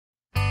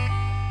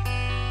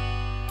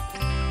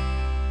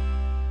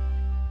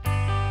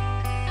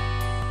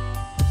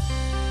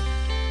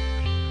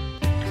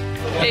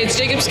Hey, it's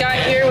Jacob Scott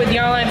here with the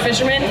Online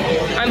Fisherman.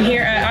 I'm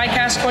here at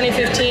iCast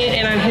 2015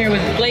 and I'm here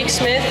with Blake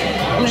Smith.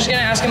 I'm just going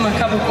to ask him a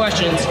couple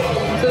questions.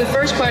 So the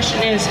first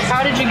question is,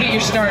 how did you get your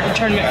start in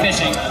tournament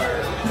fishing?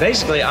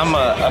 Basically, I'm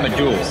a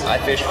dual. I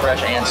fish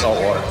fresh and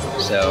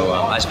saltwater. So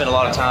I spend a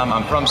lot of time,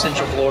 I'm from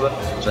Central Florida,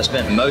 so I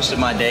spent most of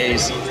my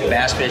days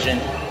bass fishing,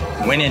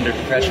 went into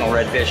professional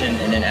red fishing,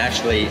 and then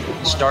actually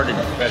started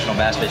professional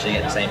bass fishing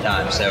at the same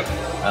time. So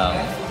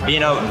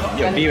being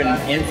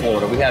in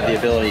Florida, we have the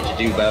ability to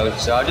do both.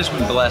 So I've just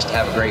been blessed to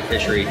have a great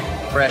fishery,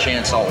 fresh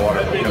and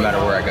saltwater, no matter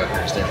where I go here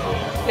in Central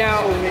Florida.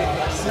 Now,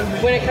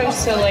 when it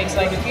comes to lakes,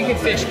 like if you could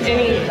fish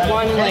any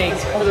one lake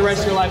for the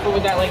rest of your life, what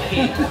would that lake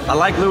be? I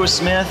like Lewis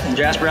Smith in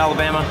Jasper,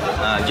 Alabama,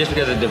 just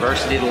because of the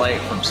diversity of the lake,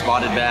 from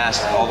spotted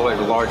bass all the way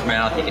to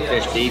largemouth. You can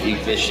fish deep, you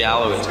can fish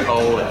shallow, it's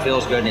cold, it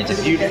feels good, and it's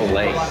a beautiful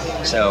lake.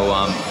 So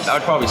I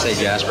would probably say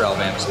Jasper,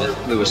 Alabama,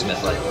 Lewis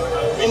Smith Lake.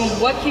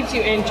 And what keeps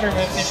you in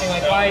tournament fishing?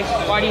 Like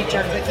why do you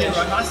tournament fish?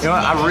 You know,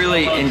 I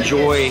really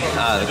enjoy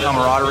the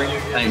camaraderie.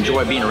 I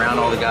enjoy being around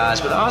all the guys,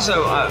 but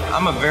also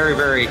I'm a very,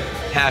 very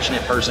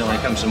passionate person when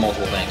it comes to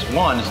multiple things.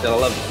 One is that I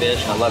love to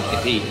fish and I love to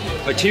compete,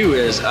 but two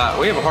is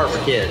we have a heart for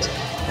kids.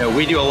 You know,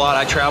 we do a lot.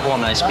 I travel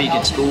and I speak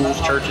in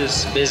schools,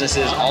 churches,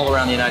 businesses all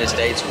around the United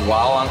States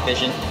while I'm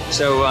fishing,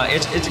 so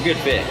it's a good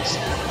fix.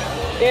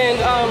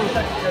 And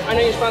I know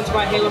you're sponsored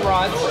by Halo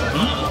Rods.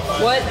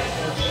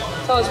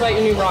 Tell us about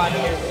your new rod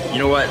here. You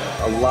know what?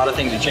 A lot of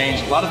things have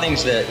changed. A lot of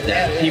things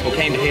that people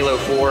came to Halo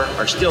for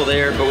are still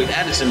there, but we've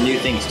added some new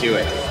things to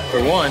it.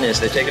 For one is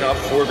they've taken off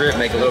the foregrip,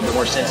 make it a little bit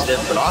more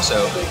sensitive, but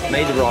also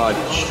made the rod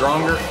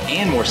stronger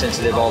and more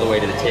sensitive all the way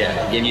to the tip,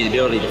 giving you the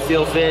ability to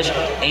feel fish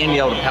and be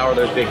able to power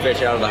those big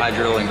fish out of the high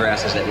drilling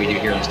grasses that we do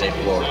here in the state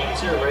of Florida.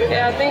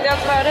 Yeah, I think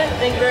that's about it.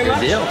 Thank you very much.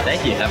 Good deal.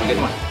 Thank you. Have a good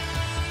one.